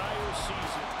entire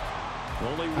season.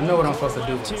 Only I know what I'm supposed to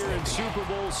do here in Super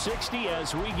Bowl 60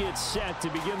 as we get set to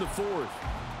begin the fourth.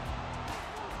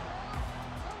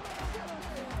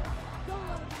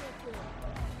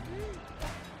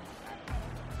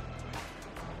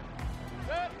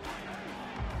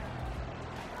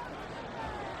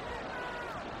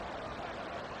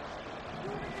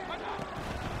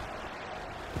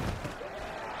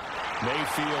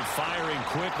 Mayfield firing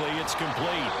quickly. It's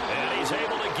complete. And he's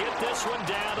able to get this one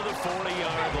down to the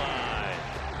 40-yard line.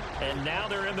 And now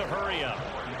they're in the hurry-up.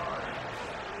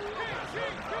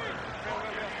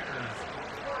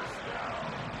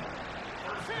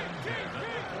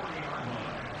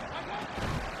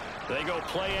 They go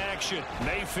play action.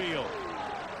 Mayfield.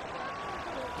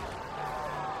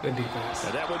 Good defense.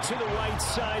 And that one to the right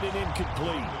side and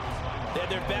incomplete.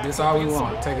 This is all we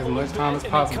want. Take as much time as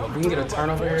possible. If we can get a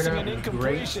turnover here, that would be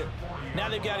great. Now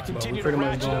they've got to continue to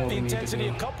ratchet up the intensity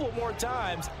a couple more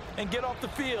times and get off the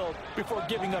field before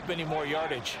giving up any more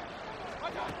yardage.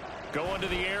 Going to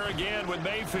the air again with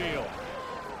Mayfield.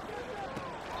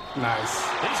 Nice.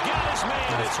 He's got his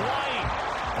man. It's White.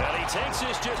 And he takes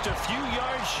this just a few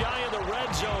yards shy of the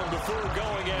red zone before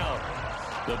going out.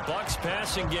 The Bucs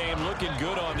passing game looking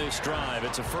good on this drive.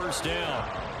 It's a first down.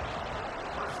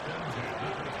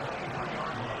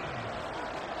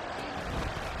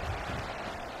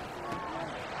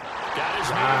 Got his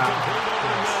man complete over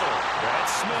the middle.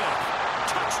 That's Smith.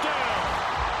 Touchdown.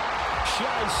 Shi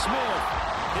Smith,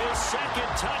 his second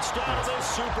touchdown of this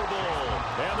Super Bowl.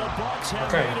 And the Bucs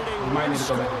have made it a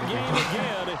one-score game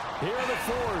again here in the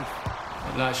fourth.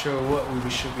 I'm not sure what we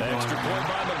should be doing. Extra point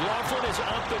by McLaughlin is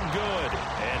up and good.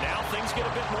 And now things get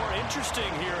a bit more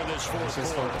interesting here in this fourth quarter.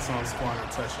 Just focus on scoring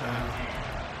a touchdown.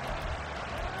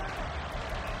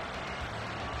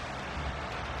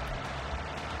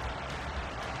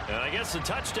 And I guess the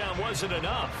touchdown wasn't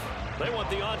enough. They want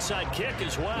the onside kick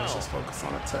as well. Let's just focus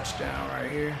on a touchdown right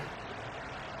here.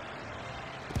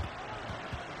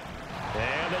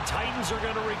 And the Titans are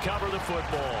going to recover the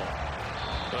football.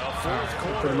 Well, fourth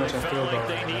quarter, they felt like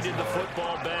they needed the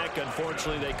football back.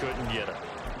 Unfortunately, they couldn't get it.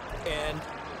 And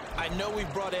I know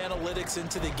we've brought analytics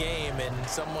into the game, and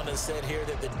someone has said here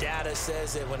that the data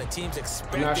says that when a team's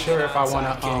expecting an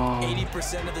onside kick,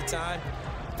 80% of the time,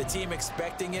 the team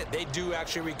expecting it, they do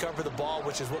actually recover the ball,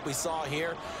 which is what we saw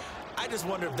here. I just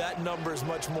wonder if that number is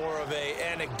much more of a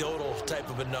anecdotal type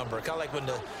of a number. Kind of like when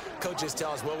the coaches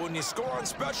tell us, well, when you score on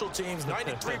special teams,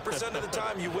 93% of the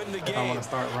time you win the game.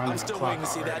 I'm still waiting to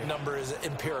see that number is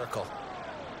empirical.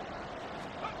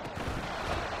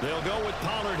 They'll go with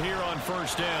Pollard here on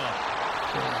first down.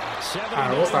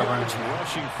 79 yards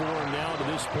rushing for him now to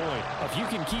this point. If you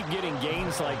can keep getting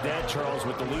gains like that, Charles,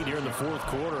 with the lead here in the fourth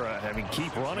quarter, I mean,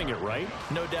 keep running it, right?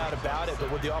 No doubt about it,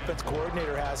 but what the offense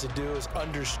coordinator has to do is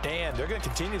understand they're going to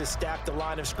continue to stack the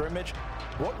line of scrimmage.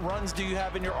 What runs do you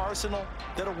have in your arsenal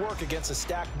that'll work against a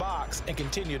stacked box and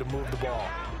continue to move the ball?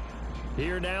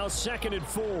 Here now, 2nd and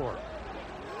 4.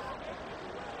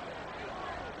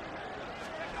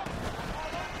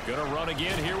 Gonna run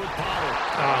again here with Pollard.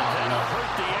 That'll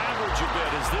hurt the average a bit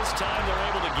as this time they're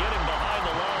able to get him behind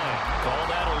the line. Call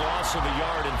that a loss of a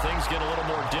yard, and things get a little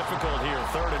more difficult here.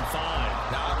 3rd and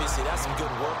 5. Now, obviously, that's some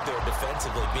good work there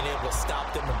defensively, being able to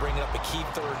stop them and bring up a key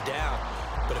 3rd down.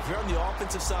 But if you're on the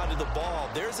offensive side of the ball,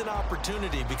 there's an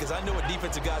opportunity, because I know what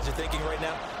defensive guys are thinking right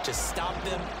now. Just stop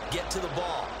them, get to the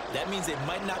ball. That means they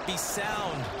might not be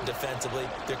sound defensively.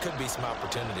 There could be some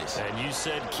opportunities. And you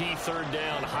said key 3rd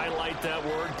down. Highlight that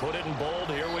word. Put it in bold.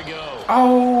 Here we go.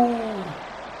 Oh!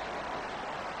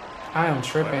 I am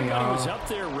tripping, y'all. He was up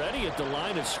there ready at the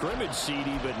line of scrimmage,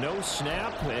 CD, but no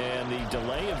snap, and the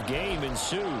delay of game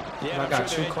ensued. Yeah, I'm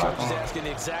sure their head coach is asking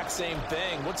the exact same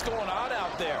thing. What's going on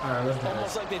out there?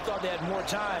 Almost like they thought they had more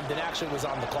time than actually was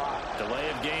on the clock.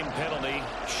 Delay of game penalty.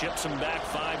 Ships him back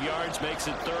 5 yards, makes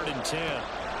it 3rd and 10.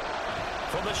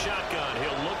 From the shotgun,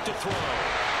 he'll look to throw.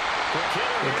 The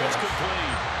kicker is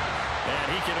complete. And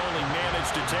he can only manage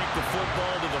to take the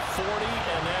football to the 40,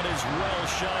 and that is well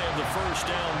shy of the first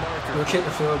down marker. We'll kick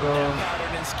the field goal. That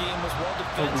pattern and scheme was well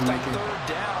defensed on 3rd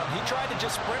down. He tried to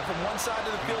just sprint from one side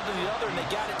of the field to the other, and they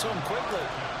got it to him quickly.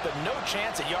 But no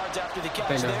chance at yards after the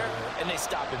catch there, and they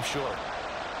stop him short.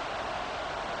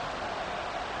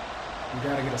 You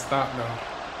got to get a stop, though.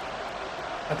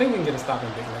 I think we can get a stop in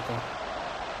Big Nickel.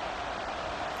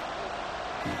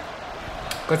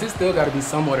 Because it's still got to be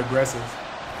somewhat aggressive.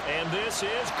 And this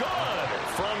is good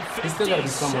from 57 He's still got to be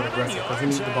somewhat aggressive because he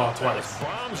needs the ball twice.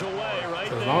 Bombs away right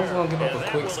so as long as we don't give up a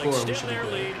quick score, we should be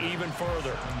good. Even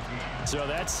further. So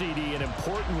that's CD, an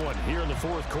important one here in the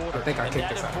fourth quarter. I think I kicked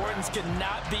this out. That importance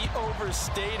cannot be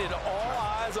overstated. All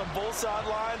eyes on both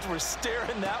sidelines were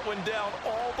staring that one down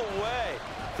all the way.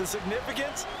 The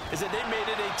significance is that they made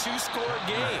it a 2-score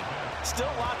game. Still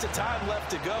lots of time left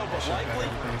to go, but likely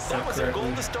that was their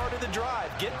goal to start of the drive.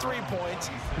 Get 3 points,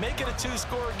 make it a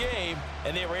 2-score game,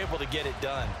 and they were able to get it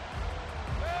done.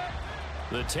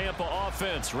 The Tampa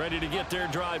offense ready to get their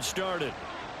drive started.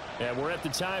 And we're at the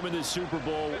time in this Super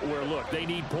Bowl where, look, they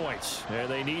need points. And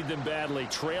they need them badly.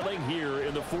 Trailing here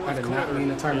in the fourth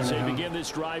quarter as they begin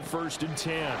this drive 1st and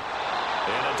 10.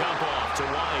 And a dump off to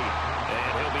White.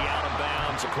 And he'll be out of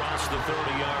bounds across the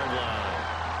 30-yard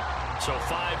line. So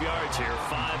 5 yards here,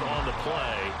 5 on the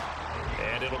play.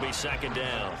 And it'll be 2nd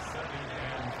down.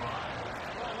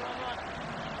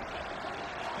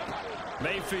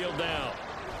 Mayfield down.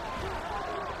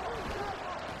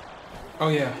 Oh,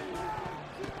 yeah.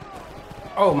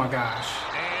 Oh, my gosh.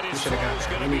 And we should have got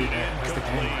that. We needed that. That's the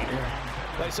game right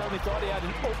there. They certainly thought he had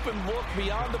an open look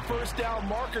beyond the first down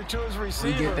marker to his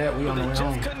receiver. We get that. We on the way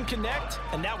home. Just couldn't connect,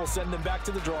 and that will send them back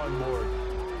to the drawing board.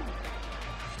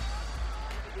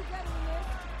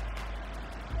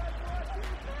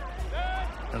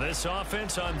 And this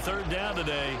offense on 3rd down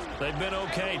today, they've been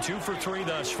okay. 2 for 3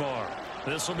 thus far.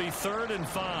 This will be 3rd and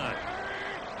 5.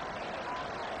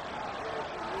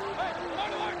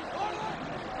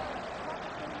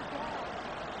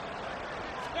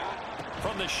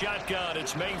 From the shotgun,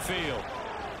 it's Mayfield.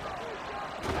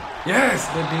 Yes,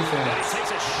 good defense.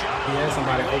 He has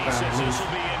somebody open. This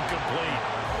will be incomplete.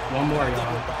 One more, I think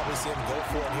y'all. we'll probably see him go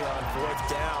for it here on 4th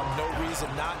down. No reason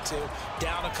not to.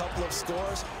 Down a couple of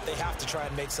scores, they have to try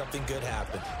and make something good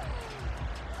happen.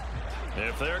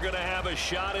 If they're going to have a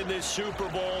shot in this Super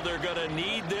Bowl, they're going to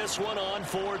need this one on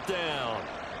 4th down.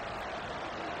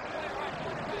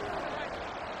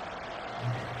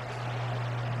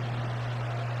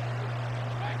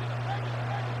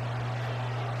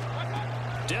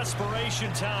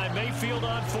 Desperation time. Mayfield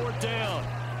on 4th down.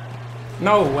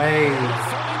 No way.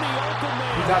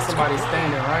 He got somebody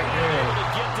standing right there. To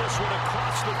get this one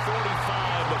across the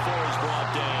 45 before he's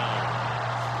brought down.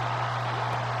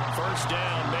 1st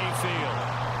down, Mayfield.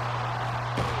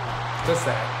 Good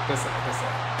sack. Good sack. Good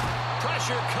sack.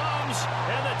 Pressure comes,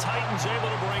 and the Titans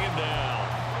able to bring him down.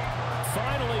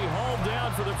 Finally hauled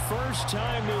down for the first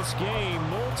time this game.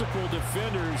 Multiple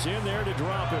defenders in there to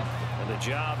drop him. And the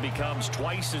job becomes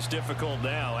twice as difficult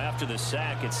now. After the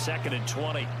sack, it's 2nd and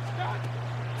 20.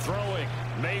 Throwing,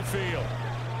 Mayfield.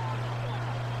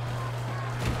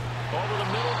 Over the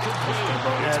middle, complete.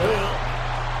 It's out.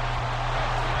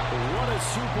 What a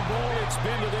Super Bowl it's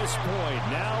been to this point.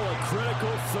 Now a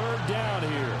critical 3rd down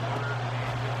here.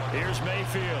 Here's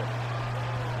Mayfield.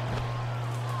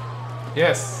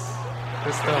 Yes.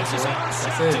 Good stuff, boy.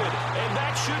 That's it. And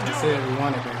that should That's do it. We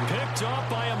won it, baby. Picked up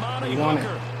by Amani We won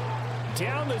Hooker. it.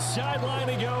 Down the sideline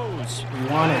he goes. We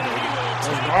won it, baby. Let's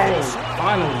go.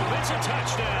 Finally. It's a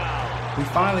touchdown. We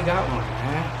finally got one,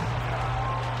 man.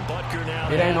 Butker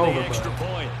now It ain't over, the extra bro.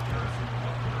 point.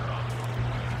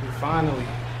 We finally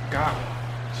got one.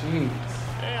 Jeez.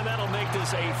 And that'll make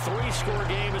this a 3-score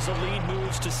game as the lead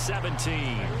moves to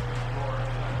 17.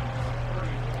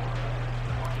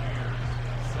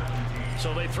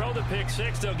 So they throw the pick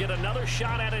 6. They'll get another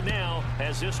shot at it now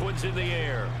as this one's in the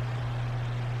air.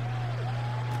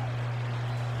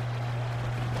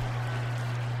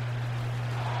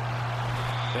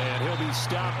 And he'll be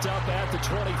stopped up at the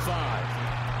 25.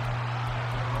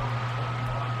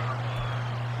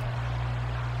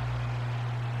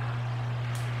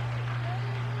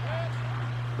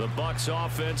 The Bucs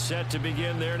offense set to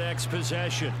begin their next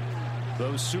possession.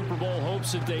 Those Super Bowl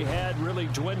hopes that they had really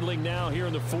dwindling now here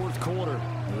in the 4th quarter.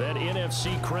 That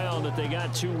NFC crown that they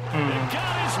got to.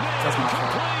 Got his man. That's my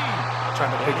fault. I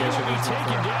tried to pick it. He'll be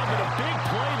taken down with a big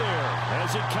play there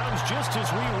as it comes just as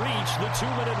we reach the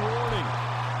 2-minute warning.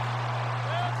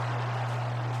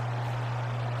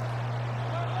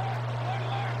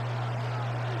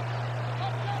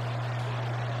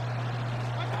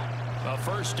 A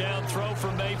 1st down throw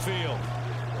for Mayfield.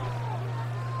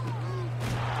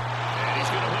 And he's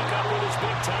going to hook up with his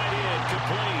big tight end,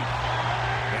 complete.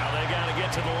 Now they got to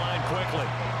get to the line quickly.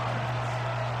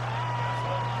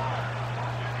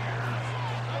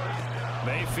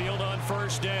 Mayfield on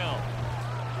 1st down.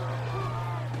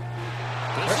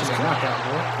 This is knocked out,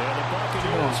 boy. And the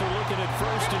Buccaneers are looking at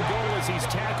 1st and goal as he's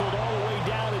tackled all the way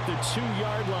down at the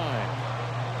 2-yard line.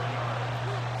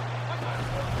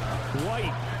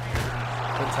 White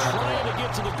trying to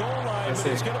get to the goal line, but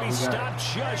it's going to be stopped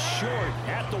just short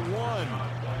at the 1.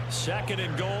 2nd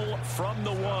and goal from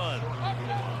the 1.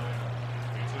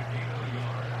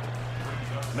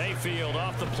 Mayfield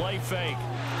off the play fake.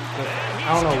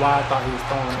 I don't know why I thought he was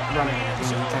running at the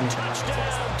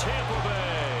Touchdown, Tampa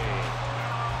Bay.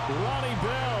 Ronnie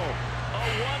Bell, a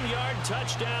 1-yard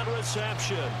touchdown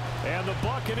reception. And the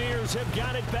Buccaneers have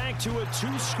got it back to a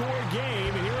 2-score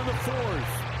game here in the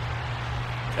 4th.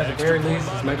 At the very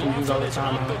least, it's making use all the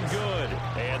time. Good.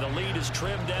 And the lead is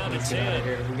trimmed down to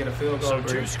 10. We get a field goal. So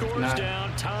 2 scores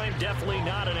down. Time definitely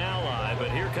not an ally,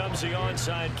 but here comes the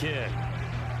onside kick.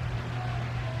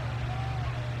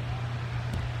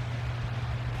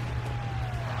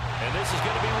 And this is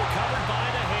going to be recovered by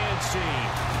the hands team.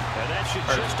 And that should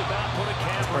just about put a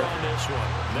capper on this one.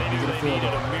 They knew they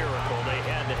needed a miracle. They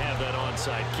had to have that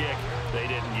onside kick. They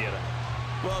didn't get it.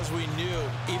 Well, as we knew,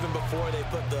 even before they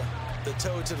put the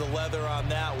toe to the leather on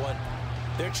that one,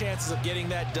 their chances of getting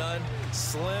that done,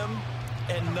 slim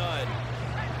and none.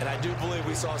 And I do believe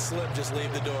we saw Slim just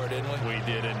leave the door, didn't we? We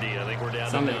did indeed. I think we're down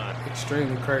Something to 9.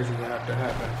 Extremely crazy will have to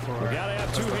happen for. We got to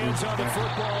have 2 hands on the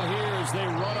football here as they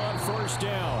run on first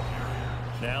down.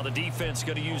 Now the defense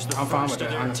going to use the first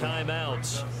of their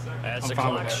timeouts as the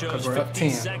clock shows 50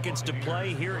 seconds to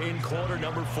play here in quarter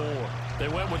number 4. They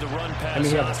went with the run pass. I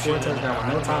mean, you have a score touchdown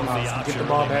with no timeouts. Get the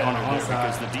ball back on the onside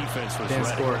because the defense was then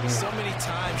ready. Score again. So many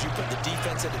times you put the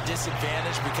defense at a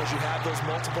disadvantage because you have those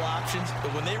multiple options.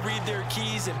 But when they read their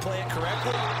keys and play it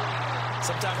correctly,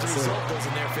 sometimes the result goes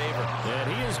in their favor. And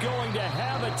he is going to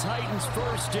have a Titans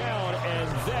first down, and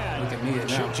that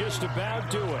should just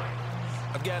about do it.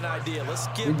 I've got an idea. Let's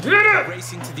get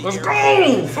racing to the Let's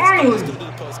go! Finally! Let's go to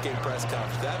the post-game press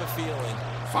conference. I have a feeling.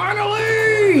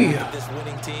 Finally! This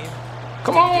winning team.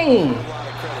 Come on! A lot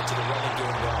of credit to the running game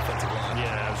and the offensive line.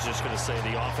 Yeah, I was just going to say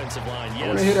the offensive line. Yes, I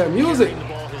want to hear that music. The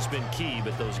ball has been key,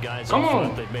 but those guys Come up on.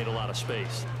 front, they've made a lot of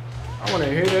space. I want to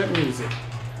hear that music.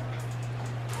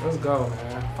 Let's go,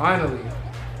 man. Finally.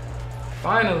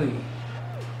 Finally.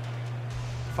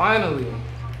 Finally.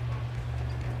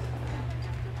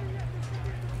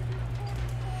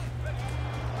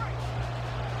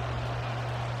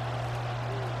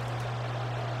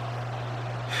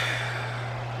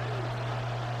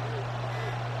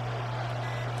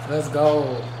 Let's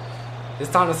go. It's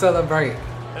time to celebrate.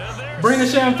 Bring the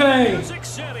champagne.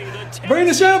 Bring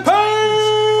the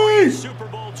champagne. Super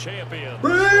Bowl champion.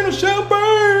 Bring the champagne.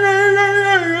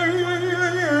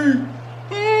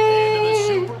 And the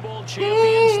Super Bowl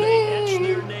champions, they etch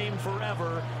their name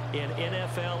forever in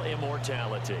NFL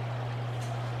immortality.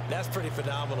 That's pretty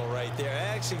phenomenal right there. It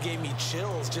actually gave me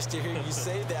chills just to hear you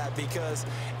say that, because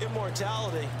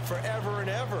immortality forever and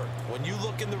ever. When you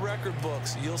look in the record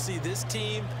books, you'll see this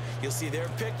team, you'll see their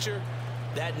picture,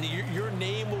 that your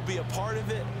name will be a part of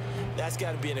it. That's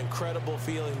got to be an incredible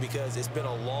feeling, because it's been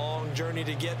a long journey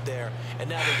to get there, and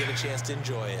now they get a chance to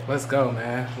enjoy it. Let's go,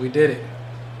 man. We did it.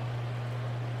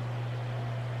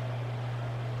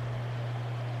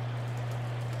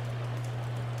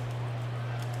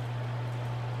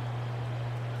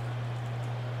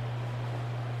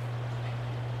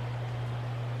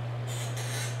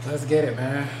 Let's get it,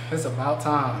 man. It's about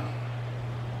time.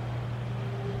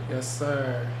 Yes,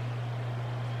 sir.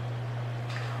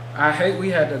 I hate we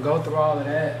had to go through all of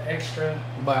that extra,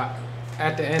 but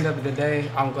at the end of the day,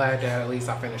 I'm glad that at least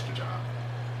I finished the job.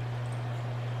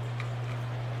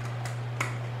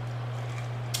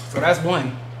 So that's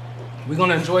one. We're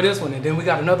gonna enjoy this one, and then we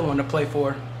got another one to play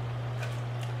for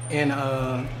in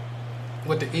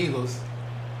with the Eagles.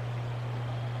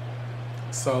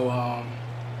 So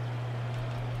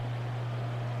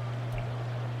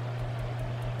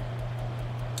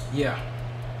yeah,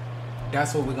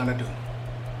 that's what we're gonna do.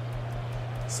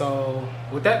 So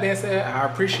with that being said,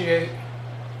 I appreciate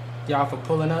y'all for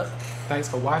pulling up. Thanks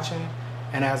for watching,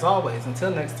 and as always, until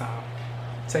next time,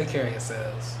 take care of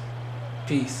yourselves.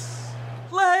 Peace.